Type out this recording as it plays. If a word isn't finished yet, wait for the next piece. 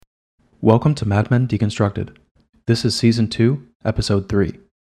Welcome to Mad Men Deconstructed. This is Season 2, Episode 3,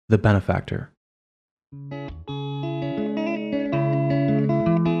 The Benefactor.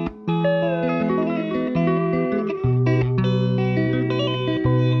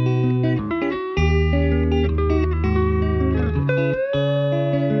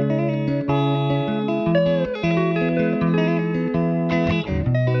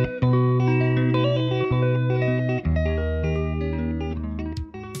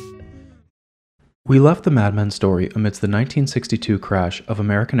 We left the Mad Men story amidst the 1962 crash of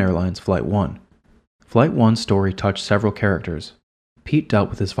American Airlines Flight 1. Flight 1's story touched several characters. Pete dealt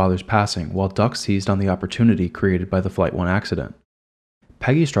with his father's passing, while Duck seized on the opportunity created by the Flight 1 accident.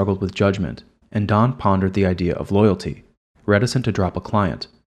 Peggy struggled with judgment, and Don pondered the idea of loyalty, reticent to drop a client,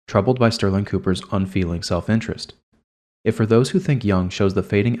 troubled by Sterling Cooper's unfeeling self-interest. If for those who think Young shows the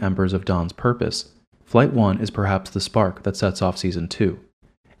fading embers of Don's purpose, Flight 1 is perhaps the spark that sets off Season 2.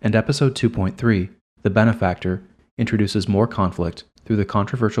 And Episode 2.3, The Benefactor, introduces more conflict through the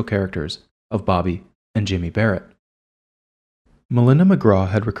controversial characters of Bobby and Jimmy Barrett. Melinda McGraw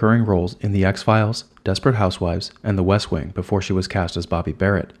had recurring roles in The X-Files, Desperate Housewives, and The West Wing before she was cast as Bobby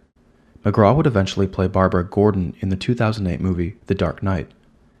Barrett. McGraw would eventually play Barbara Gordon in the 2008 movie The Dark Knight.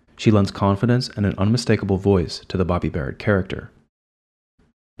 She lends confidence and an unmistakable voice to the Bobby Barrett character.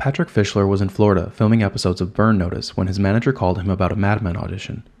 Patrick Fischler was in Florida filming episodes of Burn Notice when his manager called him about a Mad Men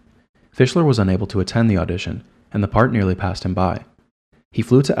audition. Fischler was unable to attend the audition, and the part nearly passed him by. He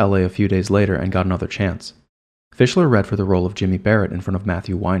flew to LA a few days later and got another chance. Fischler read for the role of Jimmy Barrett in front of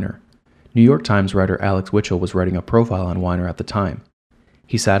Matthew Weiner. New York Times writer Alex Witchell was writing a profile on Weiner at the time.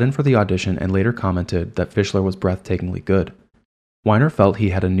 He sat in for the audition and later commented that Fischler was breathtakingly good. Weiner felt he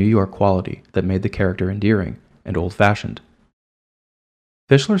had a New York quality that made the character endearing and old-fashioned.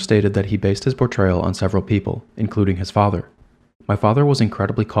 Fischler stated that he based his portrayal on several people, including his father. My father was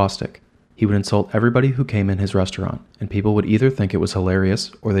incredibly caustic. He would insult everybody who came in his restaurant, and people would either think it was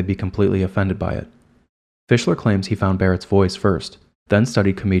hilarious or they'd be completely offended by it. Fischler claims he found Barrett's voice first, then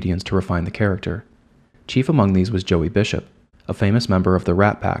studied comedians to refine the character. Chief among these was Joey Bishop, a famous member of the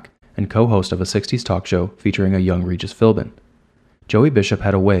Rat Pack and co-host of a 60s talk show featuring a young Regis Philbin. Joey Bishop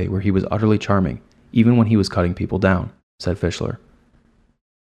had a way where he was utterly charming, even when he was cutting people down, said Fischler.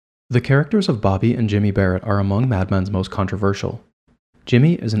 The characters of Bobby and Jimmy Barrett are among Mad Men's most controversial.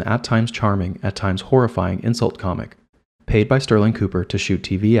 Jimmy is an at times charming, at times horrifying insult comic, paid by Sterling Cooper to shoot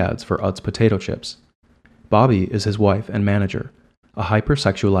TV ads for Utz potato chips. Bobby is his wife and manager, a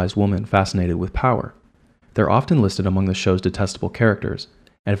hypersexualized woman fascinated with power. They're often listed among the show's detestable characters,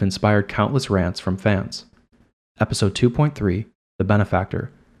 and have inspired countless rants from fans. Episode 2.3, The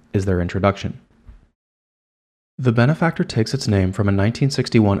Benefactor, is their introduction. The Benefactor takes its name from a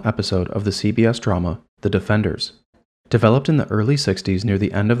 1961 episode of the CBS drama The Defenders. Developed in the early 60s near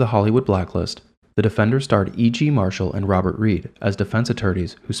the end of the Hollywood blacklist, The Defenders starred E.G. Marshall and Robert Reed as defense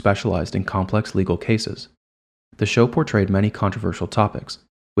attorneys who specialized in complex legal cases. The show portrayed many controversial topics,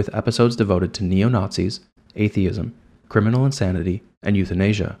 with episodes devoted to neo-Nazis, atheism, criminal insanity, and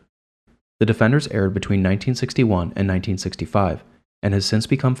euthanasia. The Defenders aired between 1961 and 1965, and has since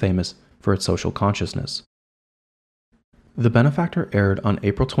become famous for its social consciousness. The Benefactor aired on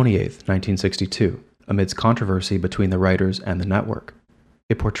April 28, 1962, amidst controversy between the writers and the network.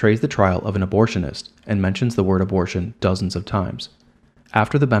 It portrays the trial of an abortionist and mentions the word abortion dozens of times.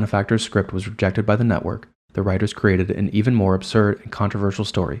 After The Benefactor's script was rejected by the network, the writers created an even more absurd and controversial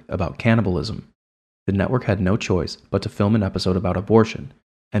story about cannibalism. The network had no choice but to film an episode about abortion,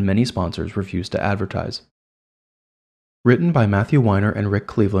 and many sponsors refused to advertise. Written by Matthew Weiner and Rick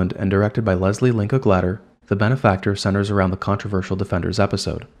Cleveland and directed by Leslie Linka Glatter, The Benefactor centers around the controversial Defenders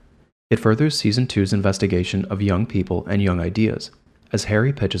episode. It furthers Season 2's investigation of young people and young ideas, as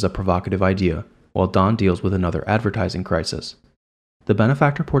Harry pitches a provocative idea while Don deals with another advertising crisis. The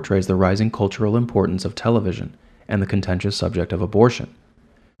Benefactor portrays the rising cultural importance of television and the contentious subject of abortion.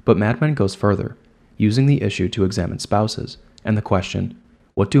 But Mad Men goes further, using the issue to examine spouses and the question,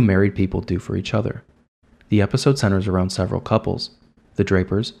 what do married people do for each other? The episode centers around several couples, the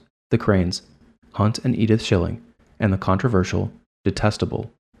Drapers, the Cranes, Hunt and Edith Schilling, and the controversial,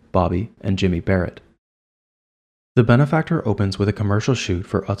 detestable Bobby and Jimmy Barrett. The Benefactor opens with a commercial shoot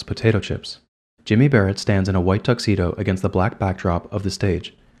for Utz potato chips. Jimmy Barrett stands in a white tuxedo against the black backdrop of the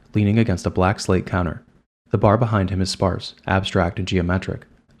stage, leaning against a black slate counter. The bar behind him is sparse, abstract, and geometric,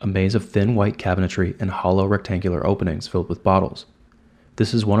 a maze of thin white cabinetry and hollow rectangular openings filled with bottles.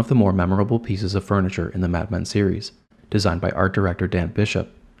 This is one of the more memorable pieces of furniture in the Mad Men series, designed by art director Dan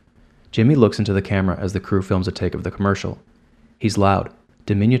Bishop. Jimmy looks into the camera as the crew films a take of the commercial. He's loud,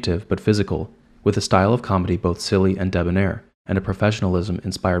 diminutive but physical, with a style of comedy both silly and debonair, and a professionalism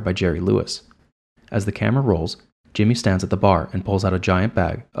inspired by Jerry Lewis. As the camera rolls, Jimmy stands at the bar and pulls out a giant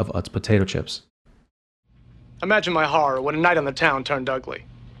bag of Utz potato chips. Imagine my horror when a night on the town turned ugly.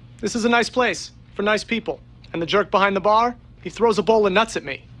 This is a nice place for nice people, and the jerk behind the bar, he throws a bowl of nuts at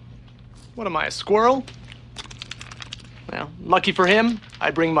me. What am I, a squirrel? Well, lucky for him,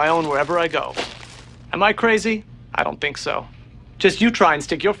 I bring my own wherever I go. Am I crazy? I don't think so. Just you try and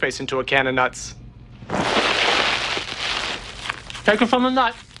stick your face into a can of nuts. Take it from the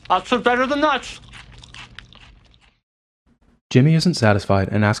nut. Nuts are better than nuts. Jimmy isn't satisfied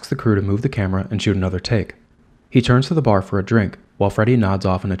and asks the crew to move the camera and shoot another take. He turns to the bar for a drink, while Freddy nods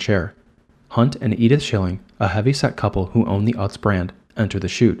off in a chair. Hunt and Edith Schilling, a heavy-set couple who own the Utz brand, enter the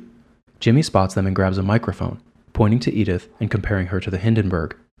shoot. Jimmy spots them and grabs a microphone, pointing to Edith and comparing her to the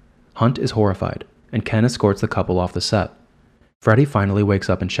Hindenburg. Hunt is horrified, and Ken escorts the couple off the set. Freddy finally wakes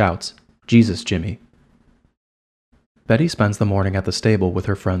up and shouts, "Jesus, Jimmy." Betty spends the morning at the stable with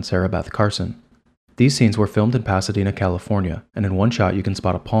her friend Sarah Beth Carson. These scenes were filmed in Pasadena, California, and in one shot you can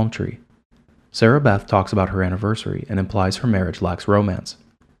spot a palm tree. Sarah Beth talks about her anniversary and implies her marriage lacks romance.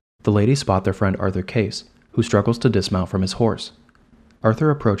 The ladies spot their friend Arthur Case, who struggles to dismount from his horse. Arthur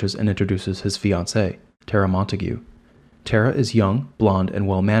approaches and introduces his fiancée, Tara Montague. Tara is young, blonde, and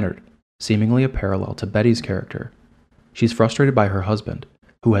well-mannered, seemingly a parallel to Betty's character. She's frustrated by her husband,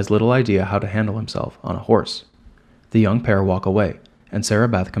 who has little idea how to handle himself on a horse. The young pair walk away, and Sarah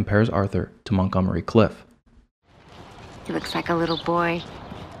Beth compares Arthur to Montgomery Clift. He looks like a little boy.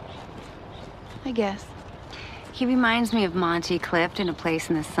 I guess. He reminds me of Monty Clift in A Place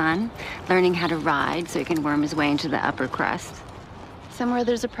in the Sun, learning how to ride so he can worm his way into the upper crust. Somewhere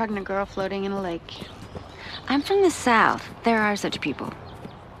there's a pregnant girl floating in a lake. I'm from the South. There are such people.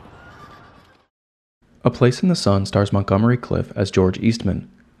 A Place in the Sun stars Montgomery Clift as George Eastman,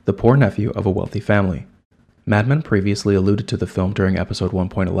 the poor nephew of a wealthy family. Mad Men previously alluded to the film during episode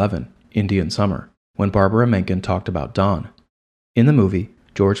 1.11, Indian Summer, when Barbara Menken talked about Dawn. In the movie,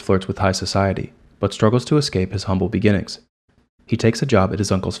 George flirts with high society, but struggles to escape his humble beginnings. He takes a job at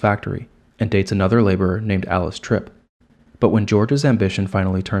his uncle's factory and dates another laborer named Alice Tripp. But when George's ambition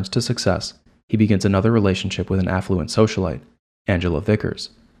finally turns to success, he begins another relationship with an affluent socialite, Angela Vickers.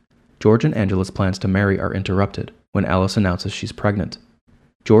 George and Angela's plans to marry are interrupted when Alice announces she's pregnant.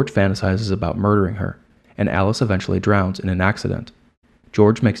 George fantasizes about murdering her, and Alice eventually drowns in an accident.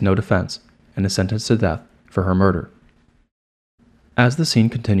 George makes no defense and is sentenced to death for her murder. As the scene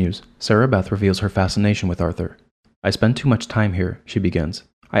continues, Sarah Beth reveals her fascination with Arthur. "I spend too much time here," she begins.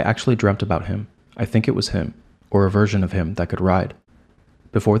 "I actually dreamt about him. I think it was him, or a version of him that could ride."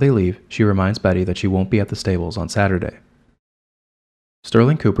 Before they leave, she reminds Betty that she won't be at the stables on Saturday.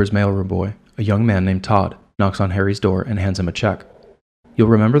 Sterling Cooper's mailroom boy, a young man named Todd, knocks on Harry's door and hands him a check. You'll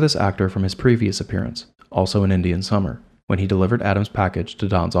remember this actor from his previous appearance, also in Indian Summer, when he delivered Adam's package to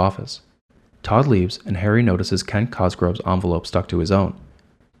Don's office. Todd leaves, and Harry notices Ken Cosgrove's envelope stuck to his own.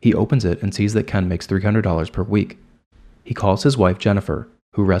 He opens it and sees that Ken makes $300 per week. He calls his wife Jennifer,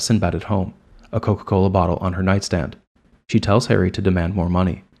 who rests in bed at home, a Coca-Cola bottle on her nightstand. She tells Harry to demand more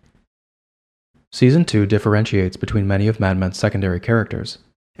money. Season 2 differentiates between many of Mad Men's secondary characters,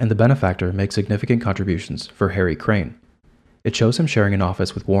 and the benefactor makes significant contributions for Harry Crane. It shows him sharing an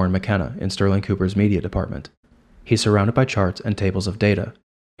office with Warren McKenna in Sterling Cooper's media department. He's surrounded by charts and tables of data.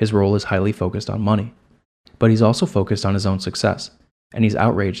 His role is highly focused on money. But he's also focused on his own success, and he's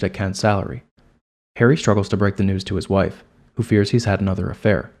outraged at Ken's salary. Harry struggles to break the news to his wife, who fears he's had another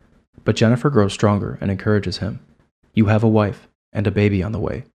affair. But Jennifer grows stronger and encourages him. "You have a wife, and a baby on the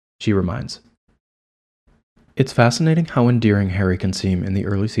way," she reminds. It's fascinating how endearing Harry can seem in the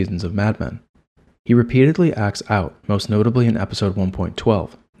early seasons of Mad Men. He repeatedly acts out, most notably in episode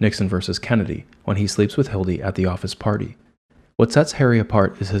 1.12, Nixon vs. Kennedy, when he sleeps with Hildy at the office party. What sets Harry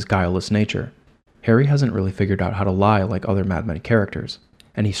apart is his guileless nature. Harry hasn't really figured out how to lie like other Mad Men characters,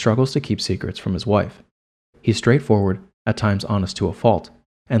 and he struggles to keep secrets from his wife. He's straightforward, at times honest to a fault,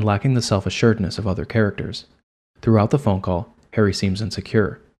 and lacking the self-assuredness of other characters. Throughout the phone call, Harry seems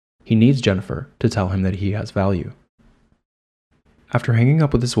insecure. He needs Jennifer to tell him that he has value. After hanging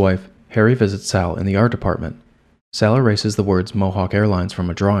up with his wife, Harry visits Sal in the art department. Sal erases the words Mohawk Airlines from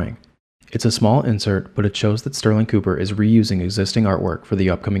a drawing. It's a small insert, but it shows that Sterling Cooper is reusing existing artwork for the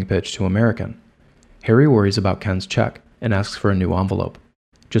upcoming pitch to American. Harry worries about Ken's check and asks for a new envelope.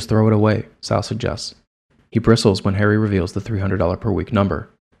 "Just throw it away," Sal suggests. He bristles when Harry reveals the $300 per week number.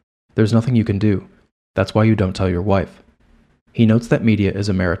 "There's nothing you can do. That's why you don't tell your wife." He notes that media is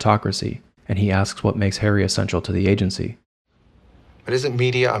a meritocracy, and he asks what makes Harry essential to the agency. But isn't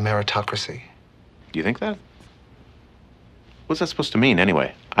media a meritocracy? Do you think that? What's that supposed to mean,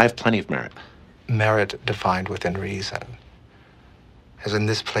 anyway? I have plenty of merit. Merit defined within reason. As in,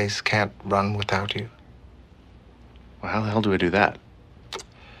 this place can't run without you. Well, how the hell do I do that?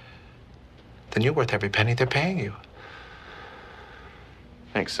 Then you're worth every penny they're paying you.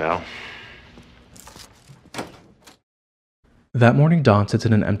 Thanks, Sal. That morning, Don sits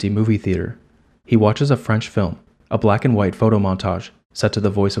in an empty movie theater. He watches a French film, a black and white photo montage, set to the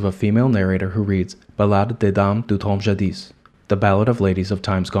voice of a female narrator who reads Ballade des Dames du Temps Jadis, The Ballad of Ladies of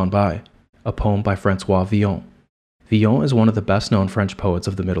Times Gone By, a poem by François Villon. Villon is one of the best-known French poets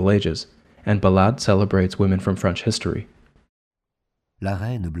of the Middle Ages, and Ballade celebrates women from French history.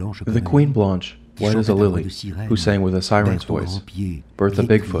 The Queen Blanche, white as a lily, who sang with a siren's voice, Bertha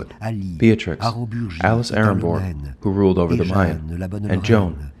Bigfoot, Beatrix, Alice Arrembourg, who ruled over the Mayan, and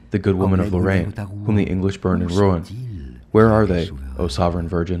Joan, the good woman of Lorraine, whom the English burned in ruin. Where are they, O sovereign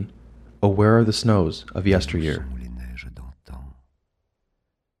virgin? O where are the snows of yesteryear?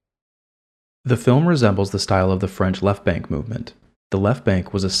 The film resembles the style of the French Left Bank movement. The Left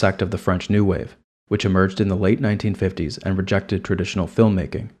Bank was a sect of the French New Wave, which emerged in the late 1950s and rejected traditional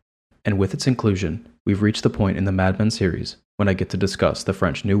filmmaking. And with its inclusion, we've reached the point in the Mad Men series when I get to discuss the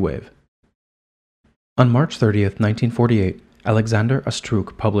French New Wave. On March 30th, 1948, Alexander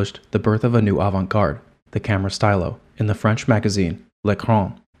Astruc published The Birth of a New Avant-Garde, the camera stylo, in the French magazine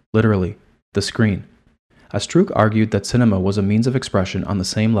L'Écran, literally, the screen. Astruc argued that cinema was a means of expression on the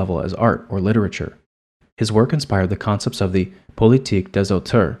same level as art or literature. His work inspired the concepts of the politique des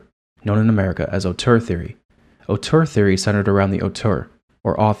auteurs, known in America as auteur theory. Auteur theory centered around the auteur,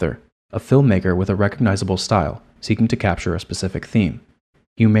 or author, a filmmaker with a recognizable style seeking to capture a specific theme.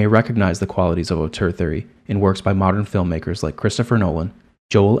 You may recognize the qualities of auteur theory in works by modern filmmakers like Christopher Nolan,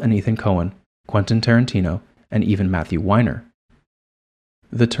 Joel and Ethan Coen, Quentin Tarantino, and even Matthew Weiner.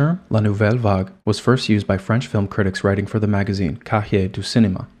 The term La Nouvelle Vague was first used by French film critics writing for the magazine Cahiers du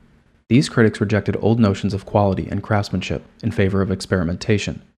Cinéma. These critics rejected old notions of quality and craftsmanship in favor of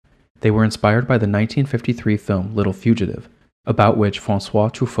experimentation. They were inspired by the 1953 film Little Fugitive, about which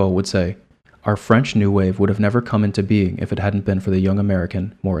François Truffaut would say, "Our French New Wave would have never come into being if it hadn't been for the young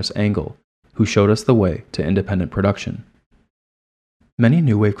American Maurice Engel, who showed us the way to independent production." Many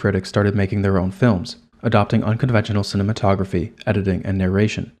New Wave critics started making their own films, adopting unconventional cinematography, editing, and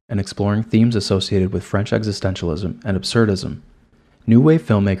narration, and exploring themes associated with French existentialism and absurdism. New Wave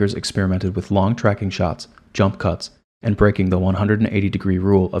filmmakers experimented with long tracking shots, jump cuts, and breaking the 180-degree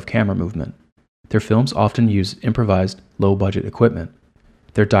rule of camera movement. Their films often used improvised, low-budget equipment.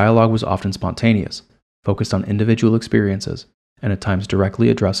 Their dialogue was often spontaneous, focused on individual experiences, and at times directly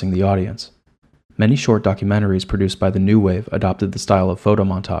addressing the audience. Many short documentaries produced by the New Wave adopted the style of photo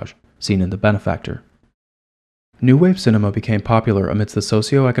montage, seen in The Benefactor. New Wave cinema became popular amidst the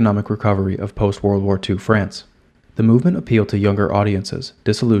socio-economic recovery of post-World War II France. The movement appealed to younger audiences,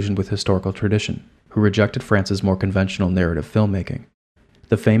 disillusioned with historical tradition, who rejected France's more conventional narrative filmmaking.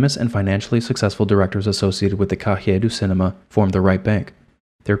 The famous and financially successful directors associated with the Cahiers du Cinéma formed the Right Bank.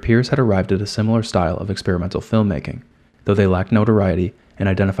 Their peers had arrived at a similar style of experimental filmmaking, though they lacked notoriety and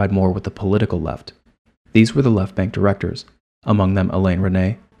identified more with the political left. These were the Left Bank directors, among them Alain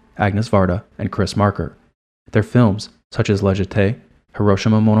Resnais, Agnes Varda, and Chris Marker. Their films, such as La Jetée,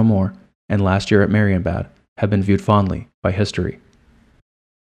 Hiroshima Mon Amour, and Last Year at Marienbad, have been viewed fondly by history.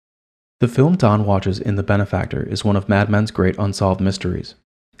 The film Don watches in The Benefactor is one of Mad Men's great unsolved mysteries.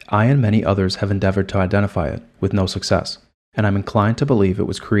 I and many others have endeavored to identify it, with no success, and I'm inclined to believe it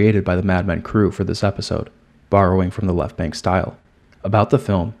was created by the Mad Men crew for this episode, borrowing from the Left Bank style. About the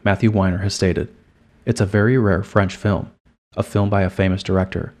film, Matthew Weiner has stated, "It's a very rare French film, a film by a famous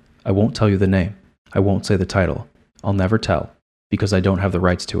director. I won't tell you the name. I won't say the title. I'll never tell, because I don't have the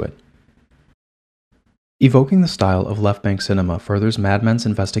rights to it." Evoking the style of Left Bank cinema furthers Mad Men's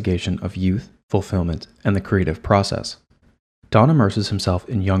investigation of youth, fulfillment, and the creative process. Don immerses himself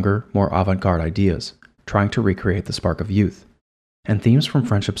in younger, more avant-garde ideas, trying to recreate the spark of youth. And themes from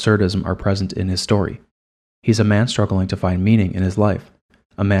French absurdism are present in his story. He's a man struggling to find meaning in his life,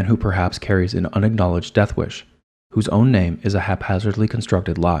 a man who perhaps carries an unacknowledged death wish, whose own name is a haphazardly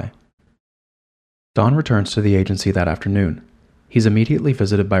constructed lie. Don returns to the agency that afternoon. He's immediately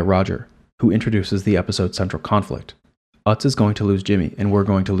visited by Roger, who introduces the episode's central conflict. Utz is going to lose Jimmy, and we're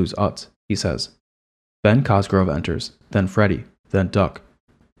going to lose Utz, he says. Ben Cosgrove enters, then Freddy, then Duck.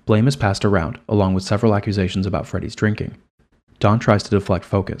 Blame is passed around, along with several accusations about Freddy's drinking. Don tries to deflect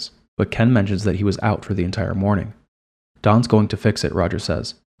focus, but Ken mentions that he was out for the entire morning. Don's going to fix it, Roger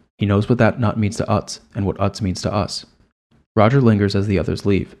says. He knows what that nut means to Utz, and what Utz means to us. Roger lingers as the others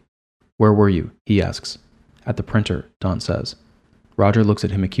leave. Where were you? He asks. At the printer, Don says. Roger looks at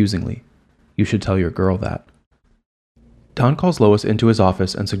him accusingly. You should tell your girl that. Don calls Lois into his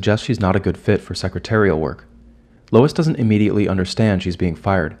office and suggests she's not a good fit for secretarial work. Lois doesn't immediately understand she's being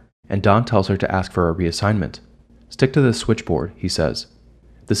fired, and Don tells her to ask for a reassignment. Stick to the switchboard, he says.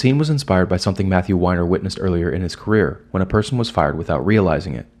 The scene was inspired by something Matthew Weiner witnessed earlier in his career when a person was fired without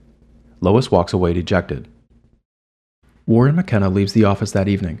realizing it. Lois walks away dejected. Warren McKenna leaves the office that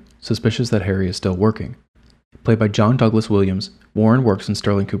evening, suspicious that Harry is still working. Played by John Douglas Williams, Warren works in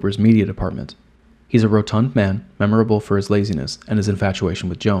Sterling Cooper's media department. He's a rotund man, memorable for his laziness and his infatuation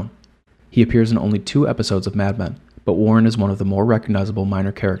with Joan. He appears in only 2 episodes of Mad Men, but Warren is one of the more recognizable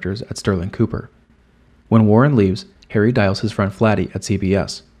minor characters at Sterling Cooper. When Warren leaves, Harry dials his friend Flatty at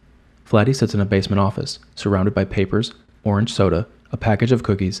CBS. Flatty sits in a basement office, surrounded by papers, orange soda, a package of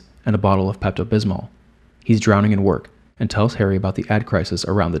cookies, and a bottle of Pepto-Bismol. He's drowning in work, and tells Harry about the ad crisis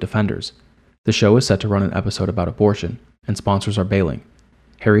around the Defenders. The show is set to run an episode about abortion, and sponsors are bailing.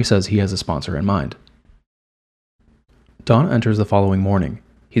 Harry says he has a sponsor in mind. Don enters the following morning.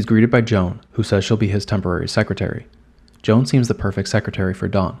 He's greeted by Joan, who says she'll be his temporary secretary. Joan seems the perfect secretary for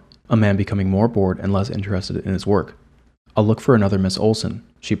Don, a man becoming more bored and less interested in his work. "I'll look for another Miss Olsen,"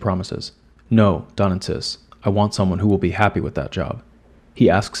 she promises. "No," Don insists. "I want someone who will be happy with that job." He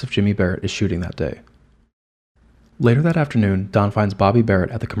asks if Jimmy Barrett is shooting that day. Later that afternoon, Don finds Bobby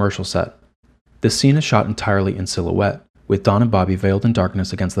Barrett at the commercial set. This scene is shot entirely in silhouette, with Don and Bobby veiled in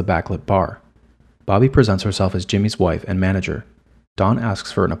darkness against the backlit bar. Bobby presents herself as Jimmy's wife and manager. Don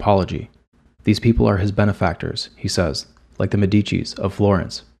asks for an apology. These people are his benefactors, he says, like the Medicis of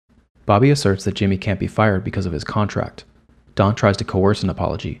Florence. Bobby asserts that Jimmy can't be fired because of his contract. Don tries to coerce an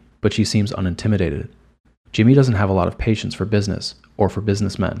apology, but she seems unintimidated. Jimmy doesn't have a lot of patience for business, or for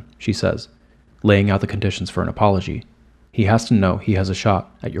businessmen, she says, laying out the conditions for an apology. He has to know he has a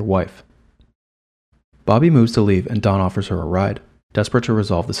shot at your wife. Bobby moves to leave and Don offers her a ride, desperate to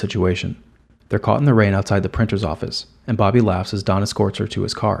resolve the situation. They're caught in the rain outside the printer's office, and Bobby laughs as Don escorts her to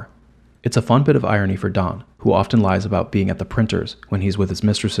his car. It's a fun bit of irony for Don, who often lies about being at the printer's when he's with his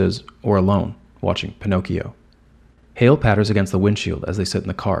mistresses or alone, watching Pinocchio. Hail patters against the windshield as they sit in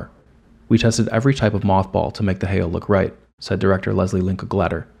the car. "We tested every type of mothball to make the hail look right," said director Leslie Linka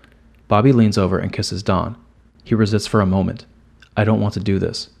Glatter. Bobby leans over and kisses Don. He resists for a moment. "I don't want to do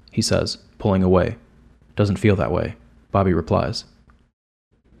this," he says, pulling away. "Doesn't feel that way," Bobby replies.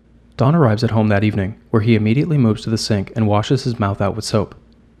 Don arrives at home that evening, where he immediately moves to the sink and washes his mouth out with soap.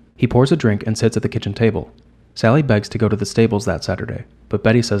 He pours a drink and sits at the kitchen table. Sally begs to go to the stables that Saturday, but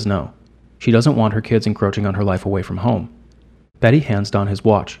Betty says no. She doesn't want her kids encroaching on her life away from home. Betty hands Don his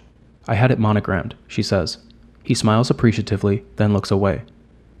watch. "I had it monogrammed," she says. He smiles appreciatively, then looks away.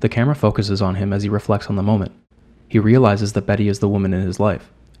 The camera focuses on him as he reflects on the moment. He realizes that Betty is the woman in his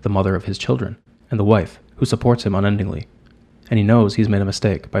life, the mother of his children, and the wife who supports him unendingly. And he knows he's made a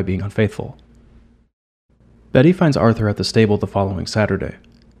mistake by being unfaithful. Betty finds Arthur at the stable the following Saturday.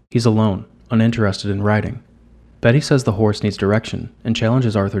 He's alone, uninterested in riding. Betty says the horse needs direction and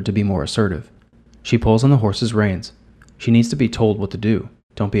challenges Arthur to be more assertive. She pulls on the horse's reins. She needs to be told what to do.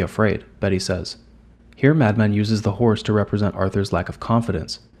 "Don't be afraid," Betty says. Here Mad Men uses the horse to represent Arthur's lack of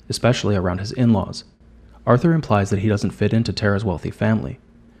confidence, especially around his in-laws. Arthur implies that he doesn't fit into Tara's wealthy family.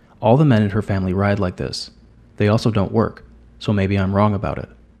 All the men in her family ride like this. They also don't work, so maybe I'm wrong about it.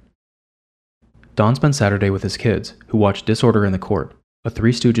 Don spends Saturday with his kids, who watch Disorder in the Court, a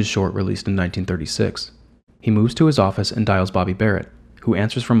Three Stooges short released in 1936. He moves to his office and dials Bobby Barrett, who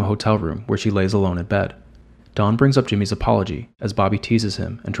answers from a hotel room where she lays alone in bed. Don brings up Jimmy's apology as Bobby teases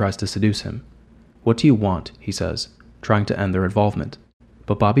him and tries to seduce him. "What do you want?" he says, trying to end their involvement.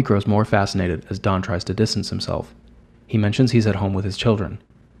 But Bobby grows more fascinated as Don tries to distance himself. He mentions he's at home with his children.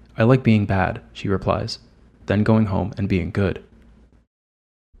 "I like being bad," she replies, then going home and being good.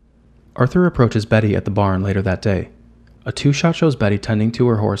 Arthur approaches Betty at the barn later that day. A 2-shot shows Betty tending to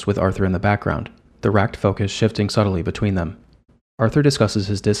her horse with Arthur in the background, the racked focus shifting subtly between them. Arthur discusses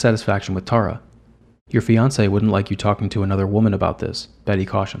his dissatisfaction with Tara. "Your fiancé wouldn't like you talking to another woman about this," Betty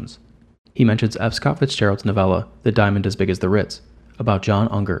cautions. He mentions F. Scott Fitzgerald's novella, The Diamond as Big as the Ritz, about John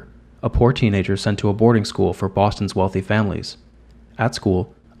Unger, a poor teenager sent to a boarding school for Boston's wealthy families. At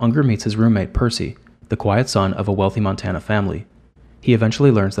school, Unger meets his roommate Percy, the quiet son of a wealthy Montana family. He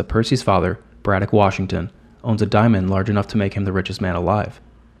eventually learns that Percy's father, Braddock Washington, owns a diamond large enough to make him the richest man alive.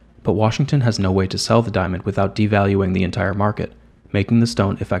 But Washington has no way to sell the diamond without devaluing the entire market, making the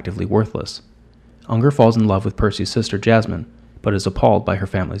stone effectively worthless. Unger falls in love with Percy's sister Jasmine, but is appalled by her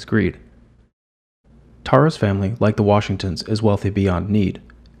family's greed. Tara's family, like the Washingtons, is wealthy beyond need,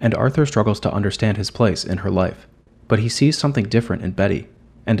 and Arthur struggles to understand his place in her life. But he sees something different in Betty,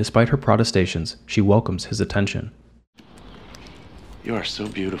 and despite her protestations, she welcomes his attention. You are so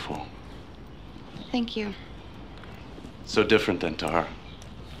beautiful. Thank you. So different than Tara.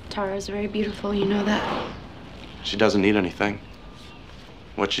 Tara's very beautiful, you know that. She doesn't need anything.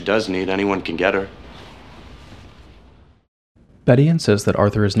 What she does need, anyone can get her. Betty insists that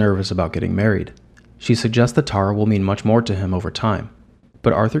Arthur is nervous about getting married. She suggests that Tara will mean much more to him over time,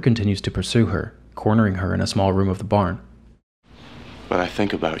 but Arthur continues to pursue her, cornering her in a small room of the barn. But I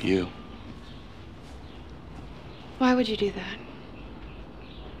think about you. Why would you do that?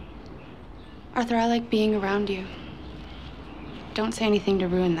 Arthur, I like being around you. Don't say anything to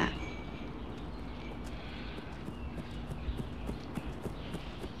ruin that.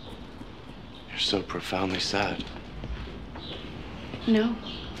 You're so profoundly sad. No.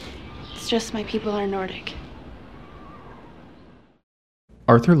 It's just my people are Nordic.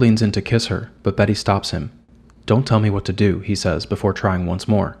 Arthur leans in to kiss her, but Betty stops him. "Don't tell me what to do," he says before trying once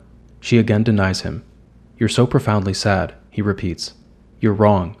more. She again denies him. "You're so profoundly sad," he repeats. "You're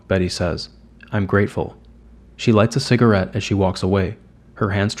wrong," Betty says. "I'm grateful." She lights a cigarette as she walks away,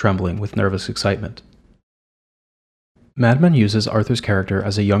 her hands trembling with nervous excitement. Mad Men uses Arthur's character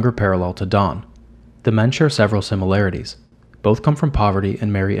as a younger parallel to Don. The men share several similarities. Both come from poverty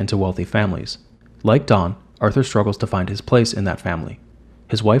and marry into wealthy families. Like Don, Arthur struggles to find his place in that family.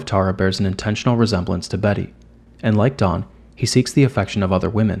 His wife Tara bears an intentional resemblance to Betty. And like Don, he seeks the affection of other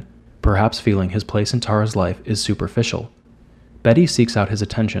women, perhaps feeling his place in Tara's life is superficial. Betty seeks out his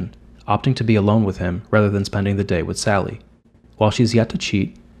attention, opting to be alone with him rather than spending the day with Sally. While she's yet to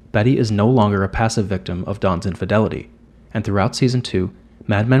cheat, Betty is no longer a passive victim of Don's infidelity, and throughout Season 2,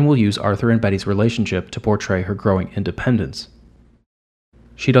 Mad Men will use Arthur and Betty's relationship to portray her growing independence.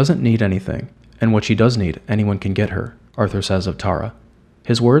 She doesn't need anything, and what she does need, anyone can get her, Arthur says of Tara.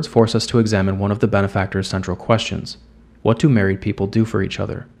 His words force us to examine one of the benefactor's central questions: what do married people do for each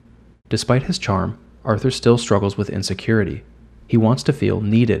other? Despite his charm, Arthur still struggles with insecurity. He wants to feel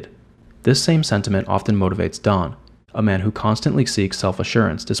needed. This same sentiment often motivates Don, a man who constantly seeks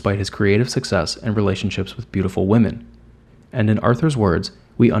self-assurance despite his creative success and relationships with beautiful women. And in Arthur's words,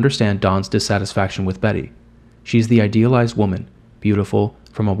 we understand Don's dissatisfaction with Betty. She's the idealized woman, beautiful,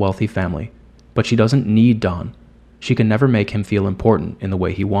 from a wealthy family, but she doesn't need Don. She can never make him feel important in the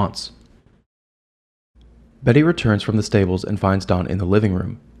way he wants. Betty returns from the stables and finds Don in the living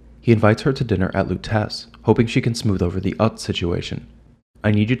room. He invites her to dinner at Lutece, hoping she can smooth over the Ut situation.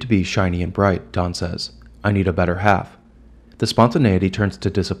 "I need you to be shiny and bright," Don says. "I need a better half." The spontaneity turns to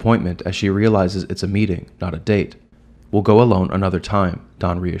disappointment as she realizes it's a meeting, not a date. "We'll go alone another time,"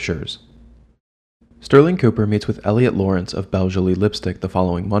 Don reassures. Sterling Cooper meets with Elliot Lawrence of Belle Jolie Lipstick the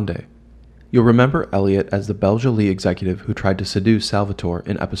following Monday. You'll remember Elliot as the Belle Jolie executive who tried to seduce Salvatore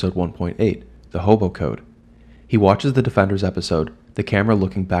in episode 1.8, The Hobo Code. He watches the Defenders episode, the camera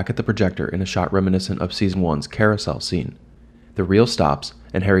looking back at the projector in a shot reminiscent of Season 1's carousel scene. The reel stops,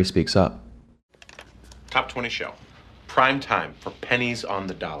 and Harry speaks up. Top 20 show. Prime time for pennies on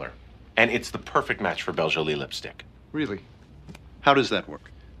the dollar. And it's the perfect match for Belle Jolie Lipstick. Really? How does that work?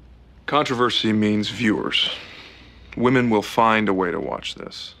 Controversy means viewers. Women will find a way to watch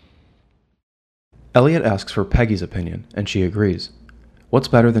this. Elliot asks for Peggy's opinion, and she agrees. What's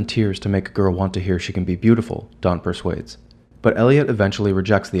better than tears to make a girl want to hear she can be beautiful, Don persuades. But Elliot eventually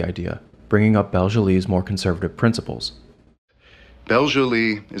rejects the idea, bringing up Belle Jolie's more conservative principles. Belle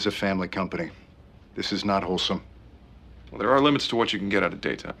Jolie is a family company. This is not wholesome. Well, there are limits to what you can get out of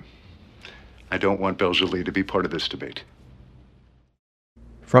daytime. I don't want Belle Jolie to be part of this debate.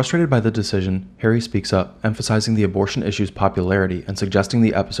 Frustrated by the decision, Harry speaks up, emphasizing the abortion issue's popularity and suggesting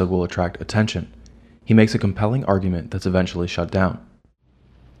the episode will attract attention. He makes a compelling argument that's eventually shut down.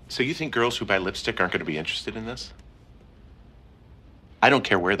 So you think girls who buy lipstick aren't going to be interested in this? I don't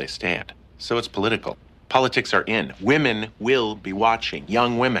care where they stand. So it's political. Politics are in. Women will be watching.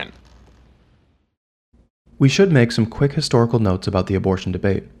 Young women. We should make some quick historical notes about the abortion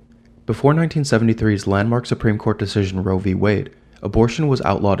debate. Before 1973's landmark Supreme Court decision Roe v. Wade, abortion was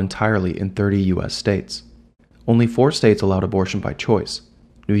outlawed entirely in 30 U.S. states. Only 4 states allowed abortion by choice: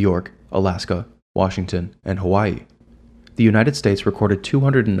 New York, Alaska, Washington, and Hawaii. The United States recorded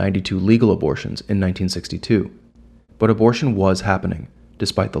 292 legal abortions in 1962. But abortion was happening,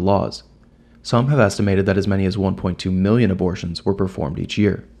 despite the laws. Some have estimated that as many as 1.2 million abortions were performed each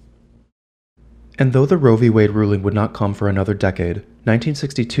year. And though the Roe v. Wade ruling would not come for another decade,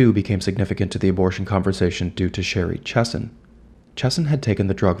 1962 became significant to the abortion conversation due to Sherry Chesson. Chesson had taken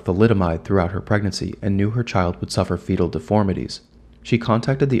the drug thalidomide throughout her pregnancy and knew her child would suffer fetal deformities. She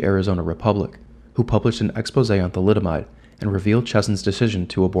contacted the Arizona Republic, who published an expose on thalidomide and revealed Chesson's decision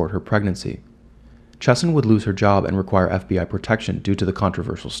to abort her pregnancy. Chesson would lose her job and require FBI protection due to the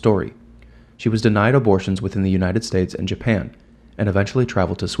controversial story. She was denied abortions within the United States and Japan, and eventually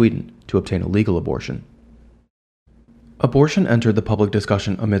traveled to Sweden to obtain a legal abortion. Abortion entered the public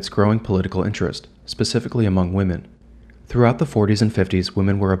discussion amidst growing political interest, specifically among women. Throughout the 40s and 50s,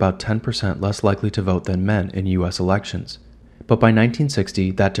 women were about 10% less likely to vote than men in U.S. elections, but by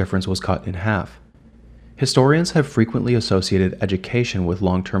 1960, that difference was cut in half. Historians have frequently associated education with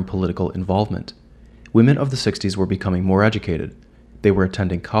long-term political involvement. Women of the 60s were becoming more educated. They were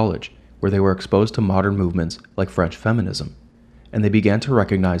attending college, where they were exposed to modern movements like French feminism, and they began to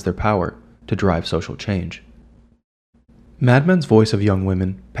recognize their power to drive social change. Mad Men's voice of young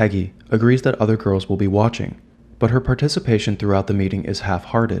women, Peggy, agrees that other girls will be watching, but her participation throughout the meeting is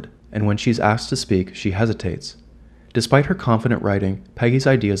half-hearted, and when she's asked to speak, she hesitates. Despite her confident writing, Peggy's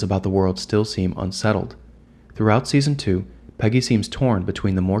ideas about the world still seem unsettled. Throughout Season 2, Peggy seems torn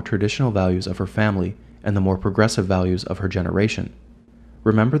between the more traditional values of her family and the more progressive values of her generation.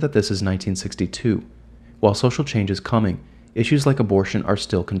 Remember that this is 1962. While social change is coming, issues like abortion are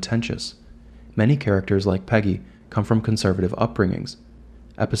still contentious. Many characters like Peggy come from conservative upbringings.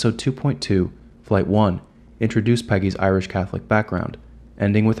 Episode 2.2, Flight 1, introduced Peggy's Irish Catholic background,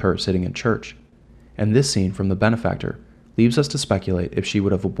 ending with her sitting in church. And this scene from The Benefactor leaves us to speculate if she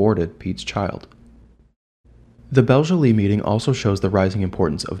would have aborted Pete's child. The Belle Jolie meeting also shows the rising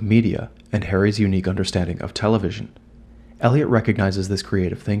importance of media and Harry's unique understanding of television. Elliot recognizes this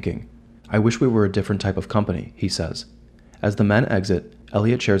creative thinking. "I wish we were a different type of company," he says. As the men exit,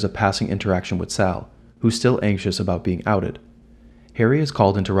 Elliot shares a passing interaction with Sal, who's still anxious about being outed. Harry is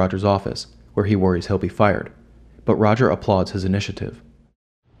called into Roger's office, where he worries he'll be fired, but Roger applauds his initiative.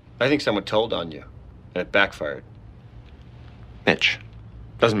 "I think someone told on you, and it backfired." Mitch.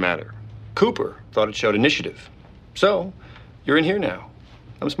 Doesn't matter. Cooper thought it showed initiative. So, you're in here now.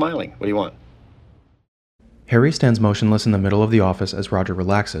 I'm smiling. What do you want? Harry stands motionless in the middle of the office as Roger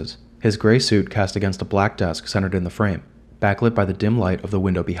relaxes, his gray suit cast against a black desk centered in the frame, backlit by the dim light of the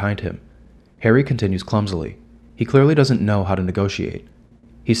window behind him. Harry continues clumsily. He clearly doesn't know how to negotiate.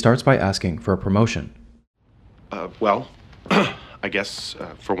 He starts by asking for a promotion. Well, I guess,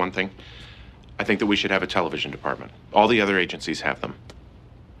 for one thing, I think that we should have a television department. All the other agencies have them.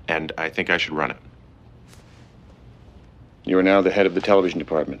 And I think I should run it. You are now the head of the television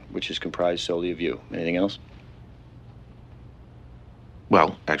department, which is comprised solely of you. Anything else?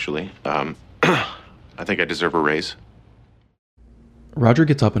 Well, actually, I think I deserve a raise. Roger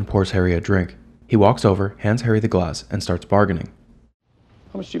gets up and pours Harry a drink. He walks over, hands Harry the glass, and starts bargaining.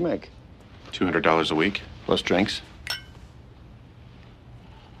 How much do you make? $200 a week. Plus drinks?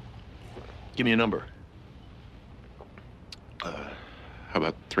 Give me a number. How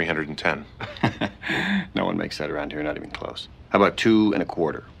about 310? No one makes that around here, not even close. How about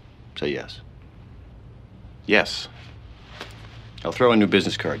 2.25? Say yes. Yes. I'll throw in new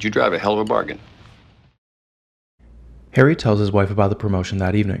business cards. You drive a hell of a bargain. Harry tells his wife about the promotion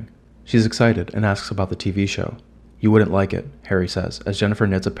that evening. She's excited and asks about the TV show. "You wouldn't like it," Harry says, as Jennifer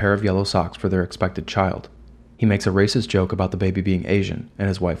knits a pair of yellow socks for their expected child. He makes a racist joke about the baby being Asian, and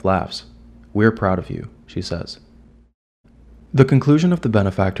his wife laughs. "We're proud of you," she says. The conclusion of The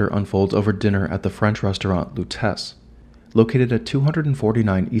Benefactor unfolds over dinner at the French restaurant Lutèce. Located at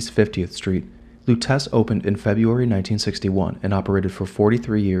 249 East 50th Street, Lutèce opened in February 1961 and operated for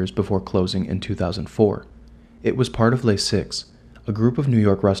 43 years before closing in 2004. It was part of Les Six, a group of New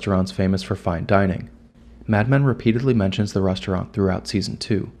York restaurants famous for fine dining. Mad Men repeatedly mentions the restaurant throughout Season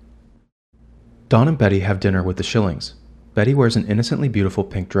 2. Don and Betty have dinner with the Shillings. Betty wears an innocently beautiful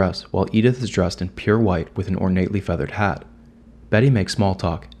pink dress, while Edith is dressed in pure white with an ornately feathered hat. Betty makes small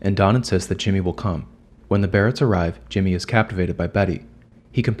talk, and Don insists that Jimmy will come. When the Barretts arrive, Jimmy is captivated by Betty.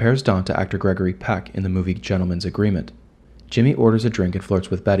 He compares Don to actor Gregory Peck in the movie Gentleman's Agreement. Jimmy orders a drink and flirts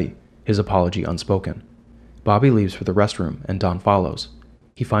with Betty, his apology unspoken. Bobby leaves for the restroom, and Don follows.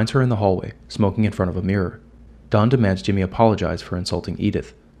 He finds her in the hallway, smoking in front of a mirror. Don demands Jimmy apologize for insulting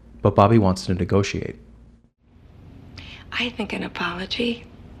Edith, but Bobby wants to negotiate. I think an apology,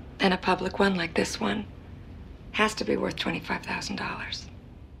 and a public one like this one, has to be worth $25,000.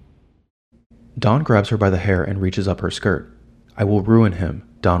 Don grabs her by the hair and reaches up her skirt. "I will ruin him,"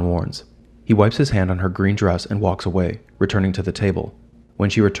 Don warns. He wipes his hand on her green dress and walks away, returning to the table. When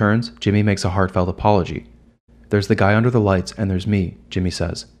she returns, Jimmy makes a heartfelt apology. "There's the guy under the lights, and there's me," Jimmy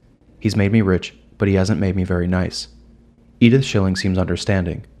says. "He's made me rich, but he hasn't made me very nice." Edith Schilling seems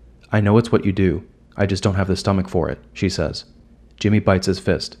understanding. "I know it's what you do. I just don't have the stomach for it," she says. Jimmy bites his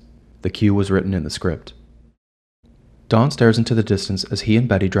fist. The cue was written in the script. Don stares into the distance as he and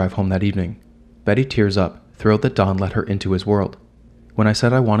Betty drive home that evening. Betty tears up, thrilled that Don let her into his world. "When I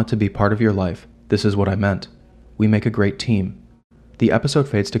said I wanted to be part of your life, this is what I meant. We make a great team." The episode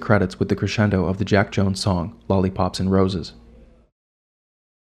fades to credits with the crescendo of the Jack Jones song, Lollipops and Roses.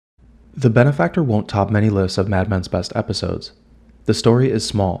 The Benefactor won't top many lists of Mad Men's best episodes. The story is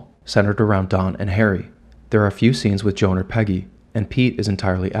small, centered around Don and Harry. There are few scenes with Joan or Peggy, and Pete is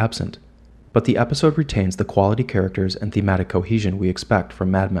entirely absent. But the episode retains the quality characters and thematic cohesion we expect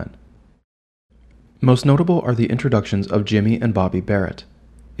from Mad Men. Most notable are the introductions of Jimmy and Bobby Barrett.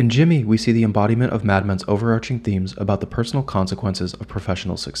 In Jimmy, we see the embodiment of Mad Men's overarching themes about the personal consequences of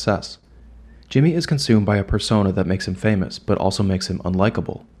professional success. Jimmy is consumed by a persona that makes him famous, but also makes him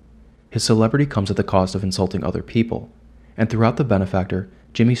unlikable. His celebrity comes at the cost of insulting other people, and throughout The Benefactor,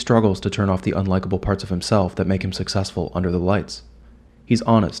 Jimmy struggles to turn off the unlikable parts of himself that make him successful under the lights. He's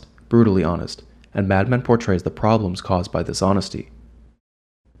honest, brutally honest, and Mad Men portrays the problems caused by this honesty.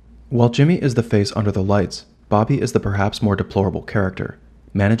 While Jimmy is the face under the lights, Bobby is the perhaps more deplorable character,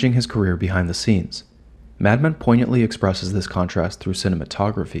 managing his career behind the scenes. Mad Men poignantly expresses this contrast through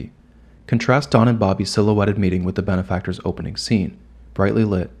cinematography. Contrast Don and Bobby's silhouetted meeting with The Benefactor's opening scene, brightly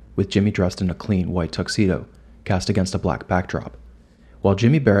lit, with Jimmy dressed in a clean white tuxedo, cast against a black backdrop. While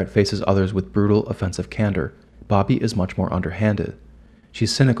Jimmy Barrett faces others with brutal, offensive candor, Bobby is much more underhanded.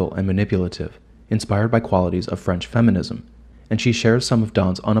 She's cynical and manipulative, inspired by qualities of French feminism, and she shares some of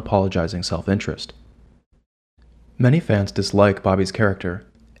Don's unapologizing self-interest. Many fans dislike Bobby's character,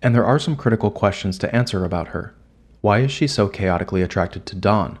 and there are some critical questions to answer about her. Why is she so chaotically attracted to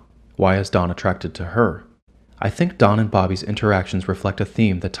Don? Why is Don attracted to her? I think Don and Bobby's interactions reflect a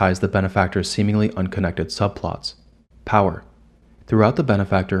theme that ties The Benefactor's seemingly unconnected subplots: power. Throughout The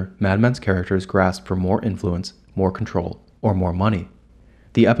Benefactor, Mad Men's characters grasp for more influence, more control, or more money.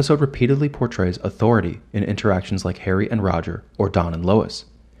 The episode repeatedly portrays authority in interactions like Harry and Roger or Don and Lois,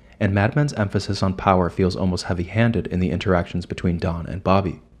 and Mad Men's emphasis on power feels almost heavy-handed in the interactions between Don and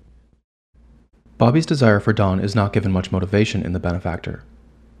Bobby. Bobby's desire for Don is not given much motivation in The Benefactor.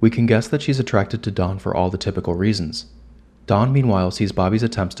 We can guess that she's attracted to Don for all the typical reasons. Don, meanwhile, sees Bobby's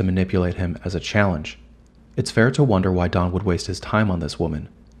attempts to manipulate him as a challenge. It's fair to wonder why Don would waste his time on this woman.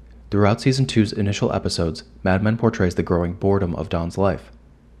 Throughout Season 2's initial episodes, Mad Men portrays the growing boredom of Don's life.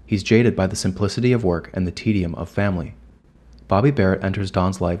 He's jaded by the simplicity of work and the tedium of family. Bobby Barrett enters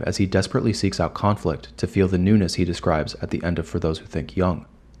Don's life as he desperately seeks out conflict to feel the newness he describes at the end of For Those Who Think Young.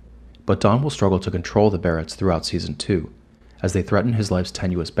 But Don will struggle to control the Barretts throughout Season 2, as they threaten his life's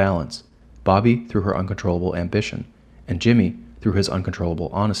tenuous balance, Bobby through her uncontrollable ambition, and Jimmy through his uncontrollable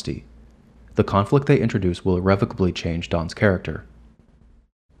honesty. The conflict they introduce will irrevocably change Don's character.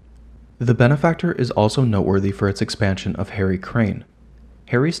 The Benefactor is also noteworthy for its expansion of Harry Crane.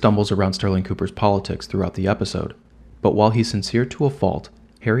 Harry stumbles around Sterling Cooper's politics throughout the episode, but while he's sincere to a fault,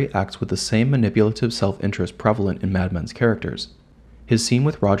 Harry acts with the same manipulative self-interest prevalent in Mad Men's characters. His scene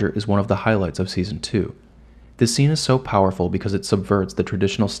with Roger is one of the highlights of Season 2. This scene is so powerful because it subverts the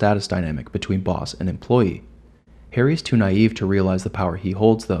traditional status dynamic between boss and employee. Harry's too naive to realize the power he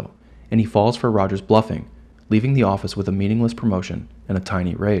holds, though, and he falls for Roger's bluffing, leaving the office with a meaningless promotion and a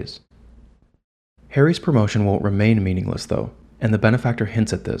tiny raise. Harry's promotion won't remain meaningless, though, and The Benefactor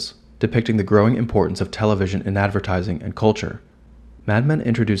hints at this, depicting the growing importance of television in advertising and culture. Mad Men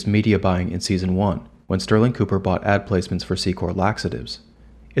introduced media buying in Season 1, when Sterling Cooper bought ad placements for Secor laxatives.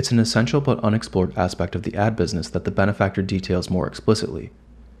 It's an essential but unexplored aspect of the ad business that The Benefactor details more explicitly.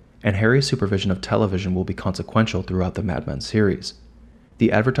 And Harry's supervision of television will be consequential throughout the Mad Men series. The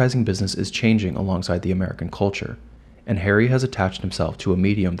advertising business is changing alongside the American culture, and Harry has attached himself to a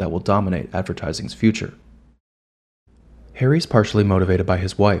medium that will dominate advertising's future. Harry's partially motivated by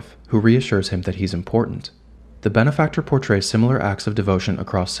his wife, who reassures him that he's important. The Benefactor portrays similar acts of devotion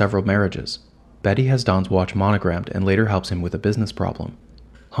across several marriages. Betty has Don's watch monogrammed and later helps him with a business problem.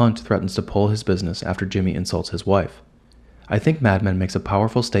 Hunt threatens to pull his business after Jimmy insults his wife. I think Mad Men makes a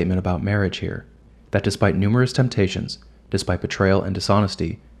powerful statement about marriage here, that despite numerous temptations, despite betrayal and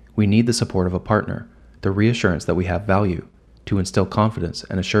dishonesty, we need the support of a partner, the reassurance that we have value, to instill confidence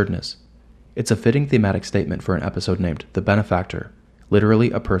and assuredness. It's a fitting thematic statement for an episode named The Benefactor,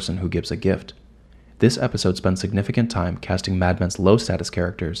 literally a person who gives a gift. This episode spends significant time casting Mad Men's low-status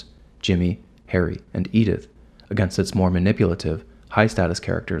characters, Jimmy, Harry, and Edith, against its more manipulative, high-status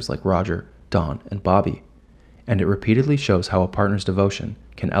characters like Roger, Don, and Bobby, and it repeatedly shows how a partner's devotion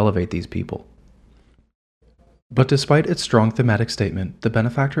can elevate these people. But despite its strong thematic statement, The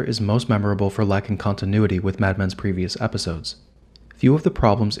Benefactor is most memorable for lacking continuity with Mad Men's previous episodes. Few of the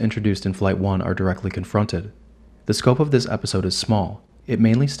problems introduced in Flight 1 are directly confronted. The scope of this episode is small. It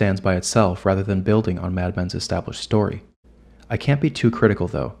mainly stands by itself rather than building on Mad Men's established story. I can't be too critical,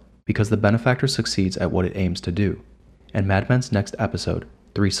 though, because The Benefactor succeeds at what it aims to do, and Mad Men's next episode,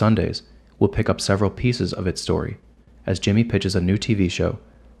 3 Sundays, will pick up several pieces of its story. As Jimmy pitches a new TV show,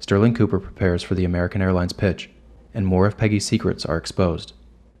 Sterling Cooper prepares for the American Airlines pitch, and more of Peggy's secrets are exposed.